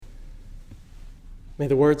May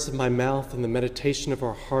the words of my mouth and the meditation of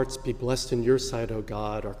our hearts be blessed in your sight, O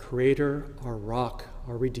God, our Creator, our Rock,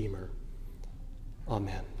 our Redeemer.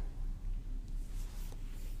 Amen.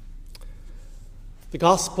 The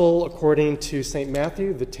Gospel according to St.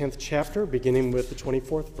 Matthew, the 10th chapter, beginning with the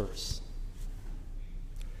 24th verse.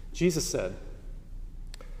 Jesus said,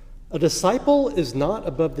 "A disciple is not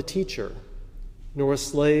above the teacher, nor a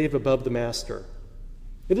slave above the master.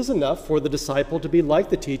 It is enough for the disciple to be like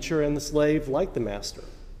the teacher and the slave like the master.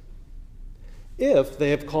 If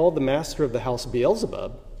they have called the master of the house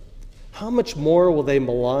Beelzebub, how much more will they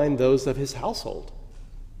malign those of his household?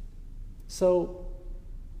 So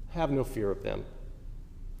have no fear of them.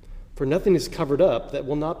 For nothing is covered up that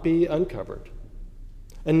will not be uncovered,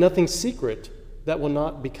 and nothing secret that will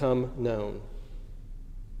not become known.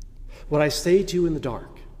 What I say to you in the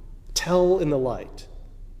dark, tell in the light,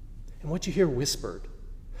 and what you hear whispered,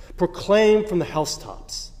 proclaim from the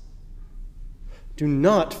housetops. Do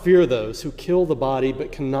not fear those who kill the body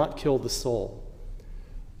but cannot kill the soul.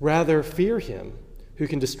 Rather, fear him who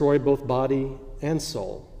can destroy both body and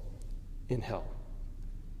soul in hell.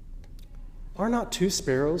 Are not 2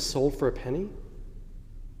 sparrows sold for a penny?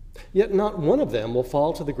 Yet not one of them will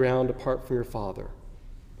fall to the ground apart from your Father.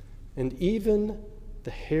 And even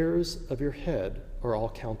the hairs of your head are all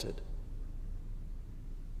counted.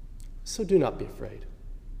 So do not be afraid.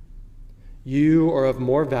 You are of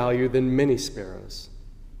more value than many sparrows.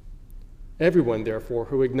 Everyone, therefore,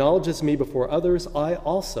 who acknowledges me before others, I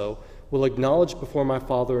also will acknowledge before my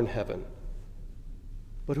Father in heaven.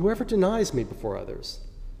 But whoever denies me before others,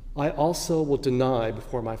 I also will deny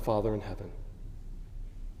before my Father in heaven.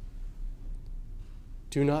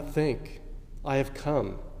 Do not think I have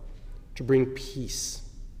come to bring peace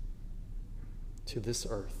to this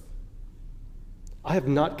earth. I have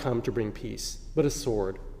not come to bring peace, but a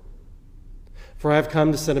sword. For I have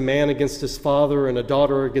come to set a man against his father, and a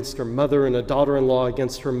daughter against her mother, and a daughter-in-law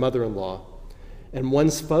against her mother-in-law. And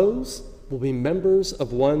one's foes will be members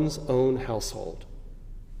of one's own household.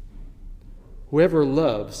 Whoever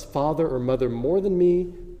loves father or mother more than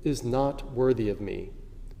me is not worthy of me.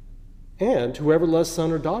 And whoever loves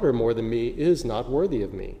son or daughter more than me is not worthy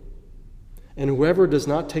of me. And whoever does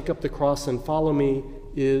not take up the cross and follow me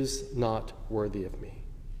is not worthy of me.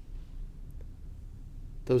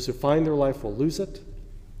 Those who find their life will lose it,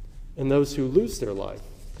 and those who lose their life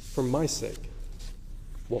for my sake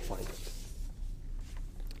will find it."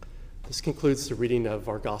 This concludes the reading of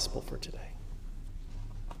our gospel for today.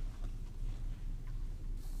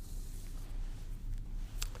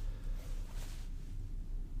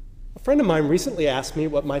 A friend of mine recently asked me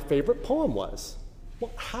what my favorite poem was.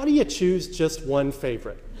 Well, how do you choose just one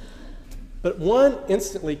favorite? But one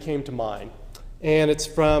instantly came to mind, and it's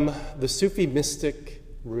from the Sufi mystic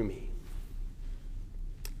Rumi.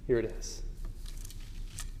 Here it is.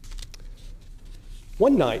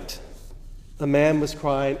 One night, a man was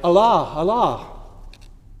crying, "Allah, Allah."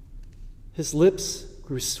 His lips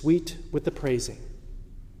grew sweet with the praising,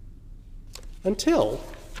 until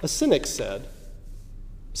a cynic said,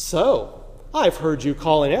 "So, I've heard you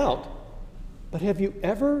calling out, but have you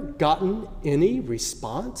ever gotten any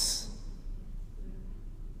response?"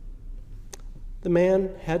 The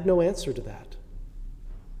man had no answer to that.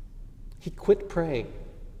 He quit praying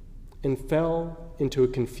and fell into a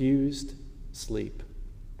confused sleep.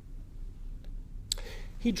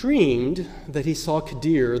 He dreamed that he saw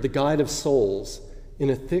Qadir, the guide of souls,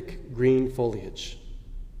 in a thick green foliage.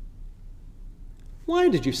 "Why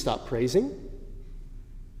did you stop praising?"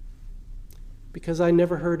 "Because I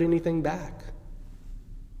never heard anything back."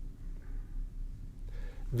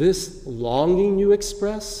 This longing you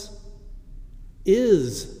express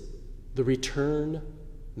is the return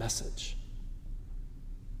message.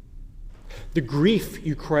 The grief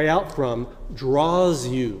you cry out from draws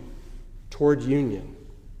you toward union.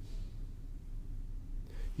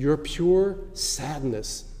 Your pure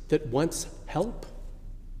sadness that wants help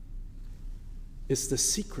is the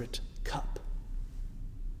secret cup.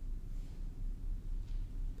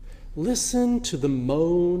 Listen to the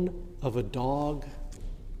moan of a dog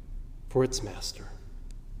for its master.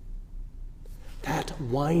 That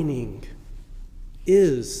whining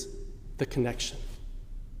is the connection.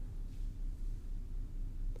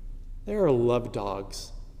 There are love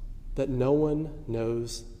dogs that no one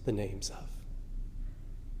knows the names of.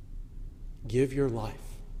 Give your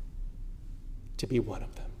life to be one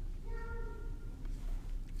of them.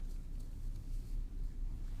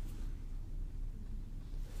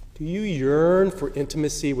 Do you yearn for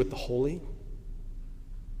intimacy with the holy?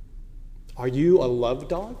 Are you a love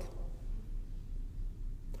dog?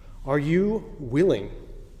 Are you willing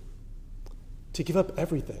to give up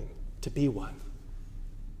everything to be one?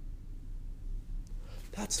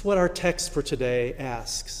 That's what our text for today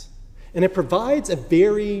asks. And it provides a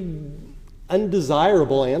very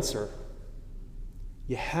undesirable answer.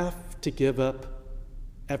 You have to give up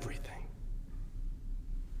everything.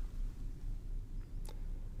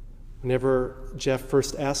 Whenever Jeff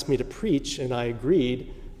first asked me to preach, and I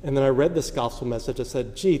agreed, and then I read this gospel message, I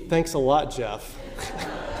said, gee, thanks a lot, Jeff.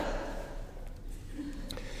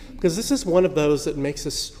 Because this is one of those that makes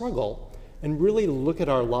us struggle and really look at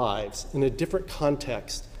our lives in a different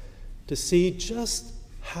context to see just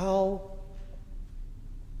how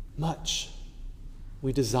much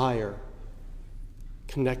we desire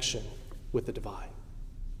connection with the divine.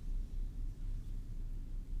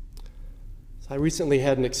 I recently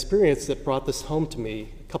had an experience that brought this home to me.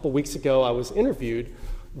 A couple weeks ago, I was interviewed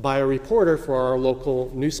by a reporter for our local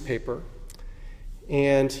newspaper,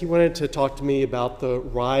 and he wanted to talk to me about the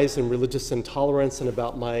rise in religious intolerance and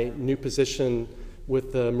about my new position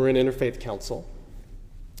with the Marin Interfaith Council.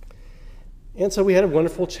 And so we had a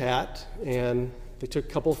wonderful chat, and they took a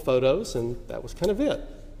couple of photos, and that was kind of it.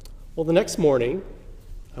 Well, the next morning,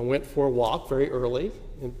 I went for a walk very early.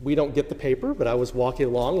 And we don't get the paper, but I was walking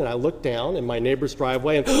along and I looked down in my neighbor's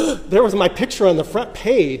driveway and there was my picture on the front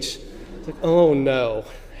page. It's like, oh no,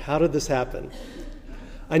 how did this happen?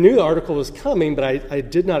 I knew the article was coming, but I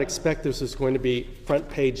did not expect this was going to be front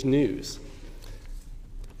page news.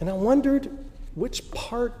 And I wondered which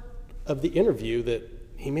part of the interview that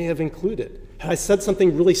he may have included. Had I said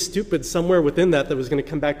something really stupid somewhere within that was going to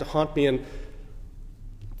come back to haunt me? And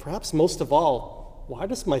perhaps most of all, why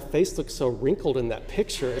does my face look so wrinkled in that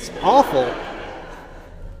picture? It's awful.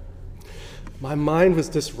 My mind was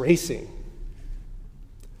just racing.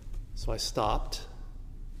 So I stopped,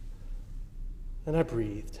 and I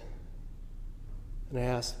breathed, and I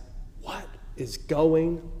asked, what is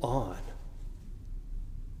going on?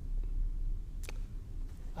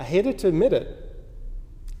 I hated to admit it,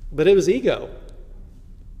 but it was ego.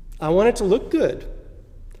 I wanted to look good.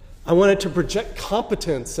 I wanted to project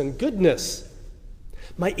competence and goodness.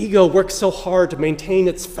 My ego worked so hard to maintain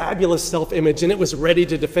its fabulous self-image, and it was ready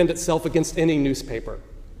to defend itself against any newspaper.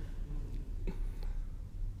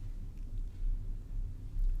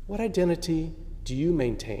 What identity do you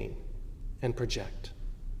maintain and project?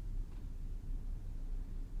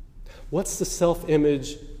 What's the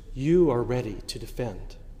self-image you are ready to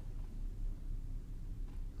defend?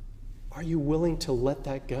 Are you willing to let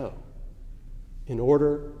that go in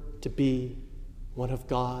order to be one of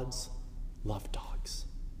God's love dogs?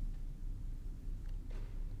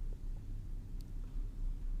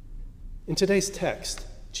 In today's text,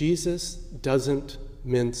 Jesus doesn't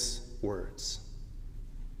mince words.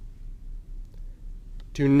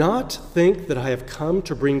 Do not think that I have come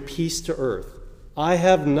to bring peace to earth. I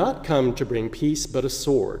have not come to bring peace, but a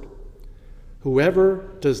sword.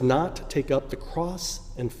 Whoever does not take up the cross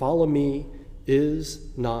and follow me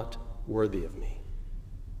is not worthy of me.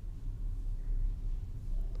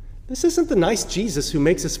 This isn't the nice Jesus who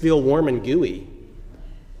makes us feel warm and gooey.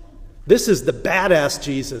 This is the badass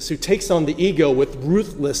Jesus who takes on the ego with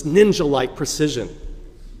ruthless, ninja-like precision.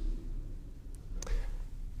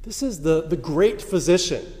 This is the great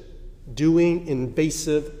physician doing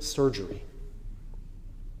invasive surgery.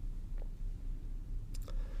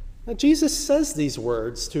 Now, Jesus says these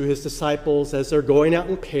words to his disciples as they're going out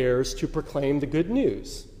in pairs to proclaim the good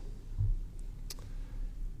news.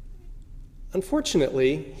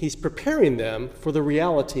 Unfortunately, he's preparing them for the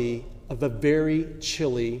reality of a very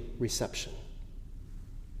chilly reception.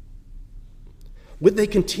 Would they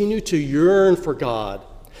continue to yearn for God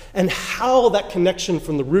and howl that connection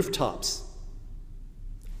from the rooftops?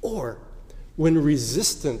 Or, when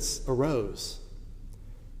resistance arose,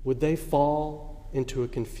 would they fall into a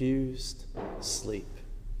confused sleep?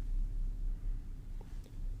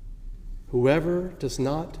 Whoever does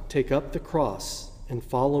not take up the cross and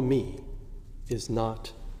follow me is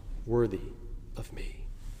not worthy of me.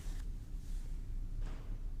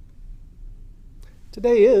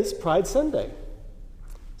 Today is Pride Sunday.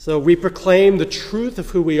 So we proclaim the truth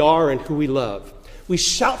of who we are and who we love. We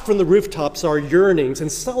shout from the rooftops our yearnings and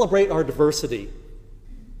celebrate our diversity.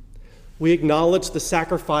 We acknowledge the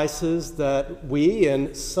sacrifices that we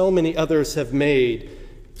and so many others have made,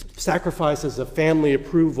 sacrifices of family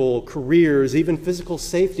approval, careers, even physical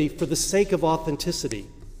safety for the sake of authenticity.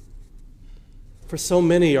 For so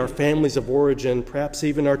many, our families of origin, perhaps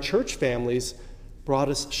even our church families, brought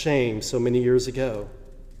us shame so many years ago.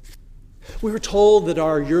 We were told that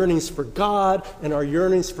our yearnings for God and our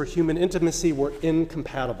yearnings for human intimacy were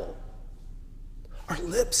incompatible. Our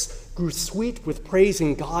lips grew sweet with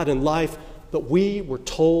praising God and life, but we were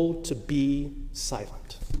told to be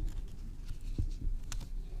silent.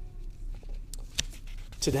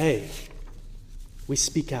 Today, we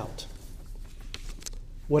speak out.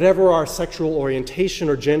 Whatever our sexual orientation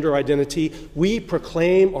or gender identity, we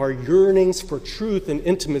proclaim our yearnings for truth and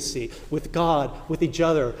intimacy with God, with each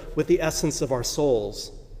other, with the essence of our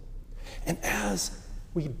souls. And as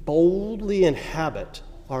we boldly inhabit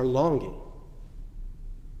our longing,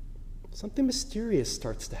 something mysterious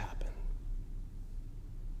starts to happen.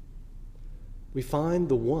 We find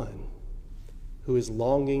the one who is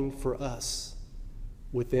longing for us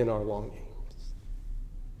within our longings.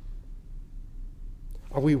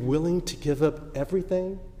 Are we willing to give up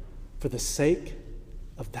everything for the sake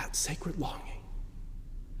of that sacred longing?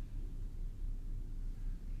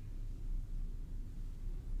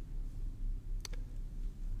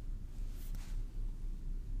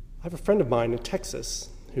 I have a friend of mine in Texas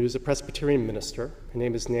who's a Presbyterian minister. Her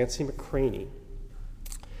name is Nancy McCraney.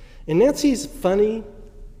 And Nancy's funny,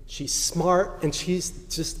 she's smart, and she's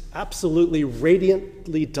just absolutely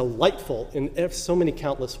radiantly delightful in so many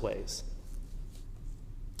countless ways.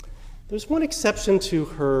 There's one exception to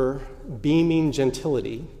her beaming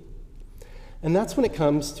gentility, and that's when it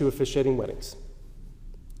comes to officiating weddings.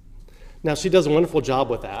 Now, she does a wonderful job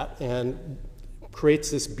with that and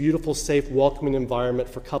creates this beautiful, safe, welcoming environment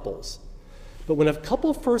for couples. But when a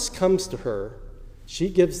couple first comes to her, she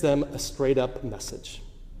gives them a straight-up message.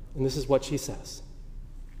 And this is what she says.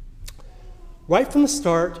 Right from the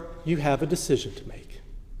start, you have a decision to make.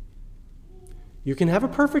 You can have a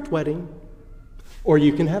perfect wedding, or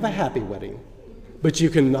you can have a happy wedding, but you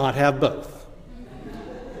cannot have both.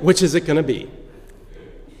 Which is it going to be?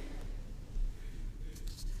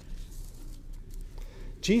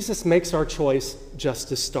 Jesus makes our choice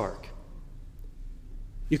just as stark.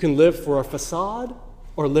 You can live for a facade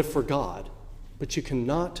or live for God, but you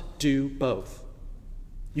cannot do both.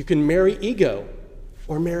 You can marry ego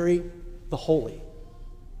or marry the holy,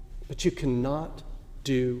 but you cannot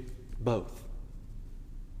do both.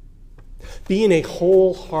 Being a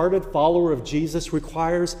wholehearted follower of Jesus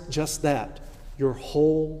requires just that, your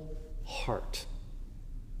whole heart.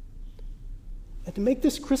 And to make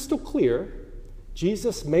this crystal clear,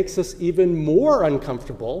 Jesus makes us even more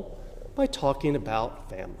uncomfortable by talking about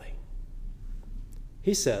family.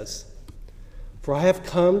 He says, "For I have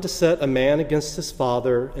come to set a man against his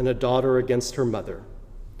father, and a daughter against her mother,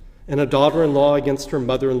 and a daughter-in-law against her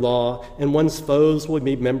mother-in-law, and one's foes will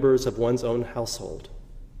be members of one's own household.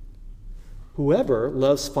 Whoever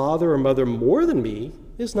loves father or mother more than me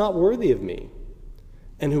is not worthy of me,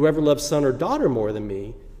 and whoever loves son or daughter more than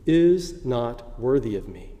me is not worthy of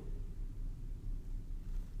me."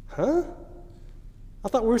 Huh? I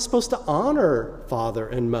thought we were supposed to honor father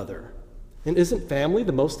and mother. And isn't family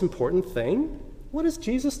the most important thing? What is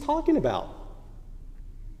Jesus talking about?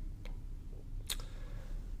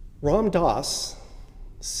 Ram Dass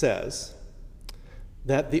says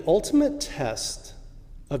that the ultimate test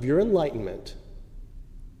of your enlightenment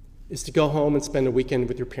is to go home and spend a weekend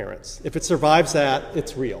with your parents. If it survives that,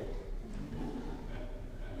 it's real.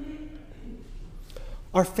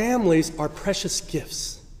 Our families are precious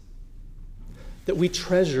gifts that we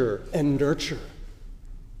treasure and nurture.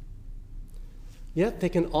 Yet they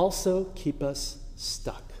can also keep us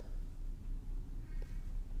stuck.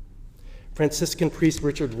 Franciscan priest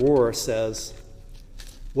Richard Rohr says,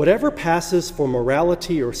 "Whatever passes for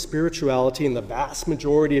morality or spirituality in the vast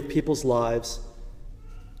majority of people's lives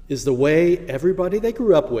is the way everybody they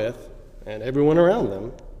grew up with, and everyone around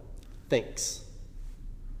them, thinks.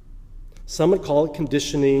 Some would call it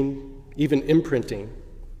conditioning, even imprinting.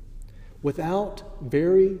 Without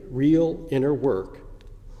very real inner work,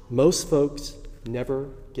 most folks never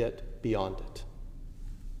get beyond it."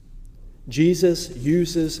 Jesus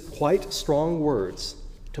uses quite strong words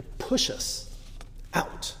to push us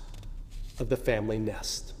out of the family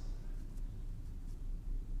nest.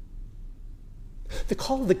 The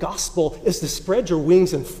call of the gospel is to spread your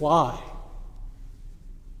wings and fly.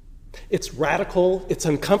 It's radical, it's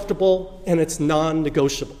uncomfortable, and it's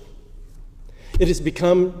non-negotiable. It has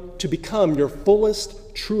to become your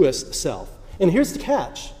fullest, truest self. And here's the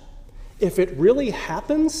catch. If it really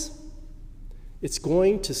happens, it's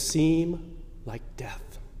going to seem like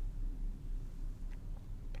death.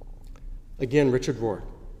 Again, Richard Rohr.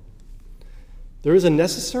 There is a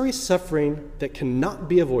necessary suffering that cannot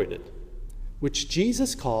be avoided, which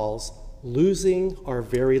Jesus calls losing our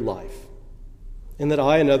very life, and that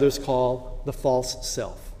I and others call the false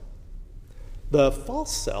self. The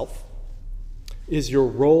false self is your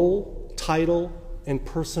role, title, and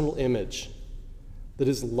personal image that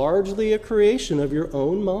is largely a creation of your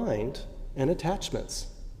own mind and attachments.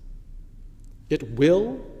 It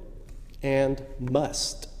will and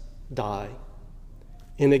must die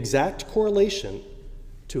in exact correlation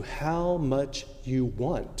to how much you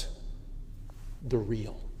want the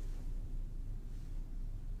real.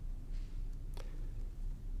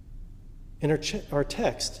 In our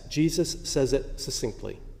text, Jesus says it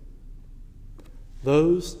succinctly.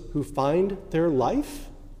 Those who find their life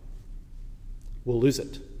will lose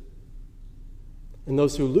it. And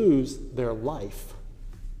those who lose their life,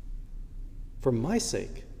 for my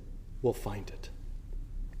sake, will find it.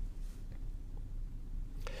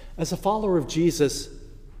 As a follower of Jesus,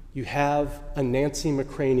 you have a Nancy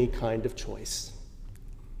McCraney kind of choice.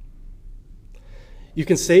 You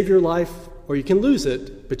can save your life or you can lose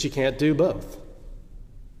it, but you can't do both.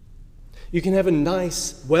 You can have a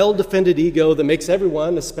nice, well-defended ego that makes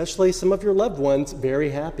everyone, especially some of your loved ones, very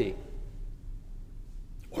happy.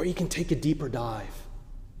 Or you can take a deeper dive.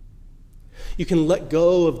 You can let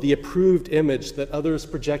go of the approved image that others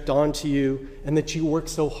project onto you and that you work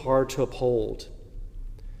so hard to uphold.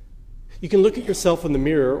 You can look at yourself in the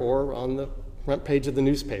mirror or on the front page of the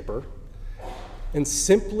newspaper and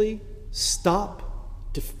simply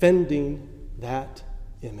stop defending that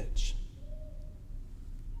image.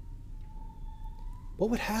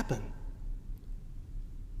 What would happen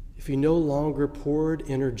if you no longer poured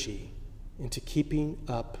energy into keeping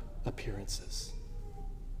up appearances?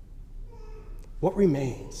 What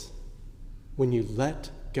remains when you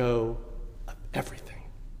let go of everything?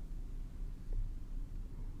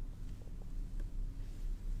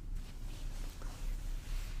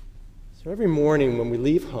 So every morning when we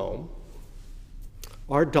leave home,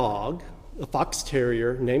 our dog, a fox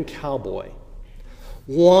terrier named Cowboy,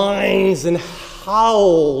 whines and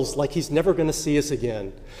howls like he's never going to see us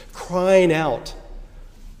again, crying out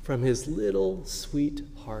from his little sweet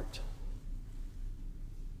heart.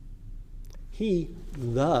 He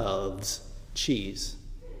loves cheese,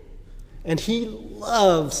 and he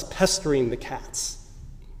loves pestering the cats.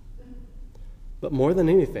 But more than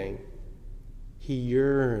anything, he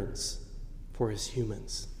yearns for his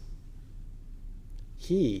humans.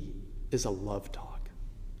 He is a love dog.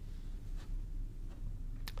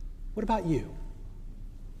 What about you?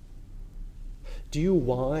 Do you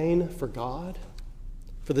whine for God?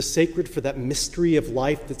 For the sacred, for that mystery of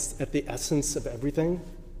life that's at the essence of everything?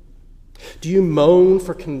 Do you moan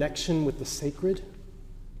for connection with the sacred?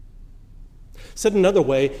 Said another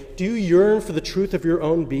way, do you yearn for the truth of your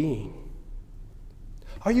own being?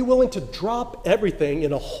 Are you willing to drop everything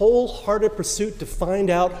in a wholehearted pursuit to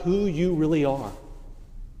find out who you really are?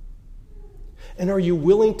 And are you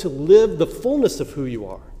willing to live the fullness of who you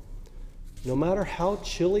are, no matter how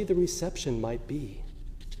chilly the reception might be?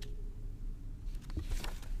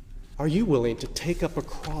 Are you willing to take up a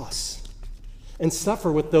cross and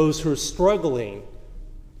suffer with those who are struggling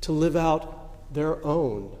to live out their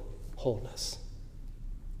own wholeness?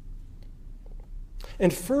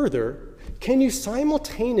 And further, can you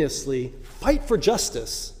simultaneously fight for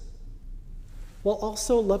justice while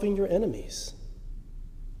also loving your enemies?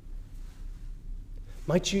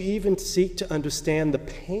 Might you even seek to understand the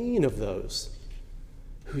pain of those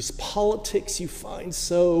whose politics you find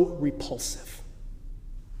so repulsive?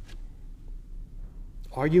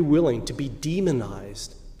 Are you willing to be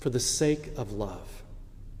demonized for the sake of love?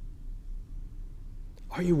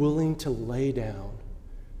 Are you willing to lay down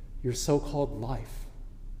your so-called life,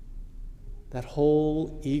 that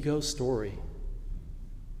whole ego story,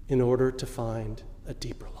 in order to find a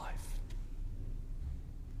deeper life?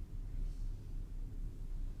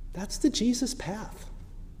 That's the Jesus path.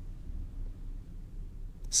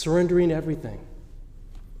 Surrendering everything,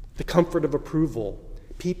 the comfort of approval,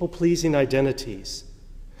 people-pleasing identities,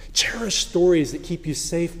 cherished stories that keep you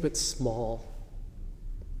safe but small,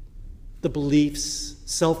 the beliefs,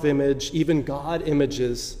 self-image, even God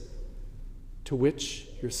images to which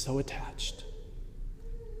you're so attached.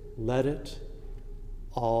 Let it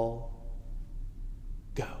all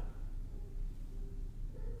go.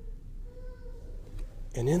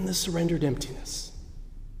 And in the surrendered emptiness,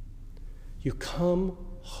 you come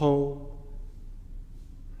home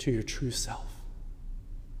to your true self,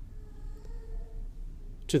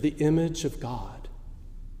 to the image of God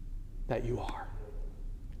that you are.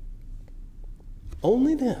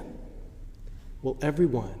 Only then will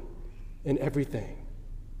everyone and everything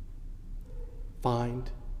find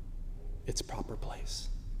its proper place.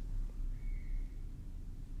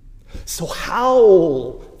 So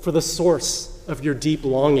howl for the source of your deep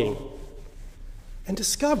longing and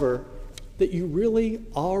discover that you really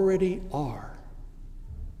already are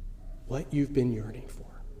what you've been yearning for.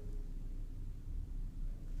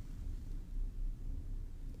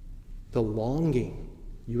 The longing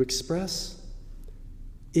you express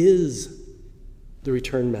is the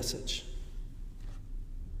return message.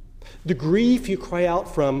 The grief you cry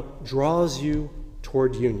out from draws you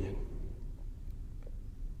toward union.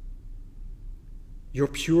 Your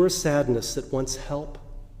pure sadness that wants help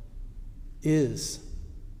is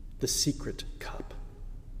the secret cup.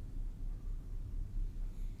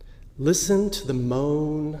 Listen to the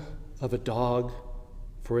moan of a dog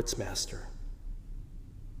for its master.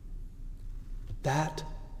 That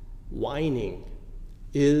whining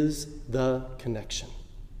is the connection.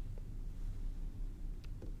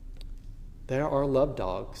 There are love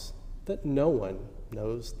dogs that no one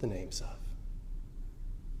knows the names of.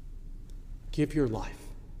 Give your life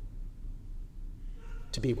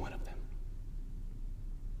to be one of them.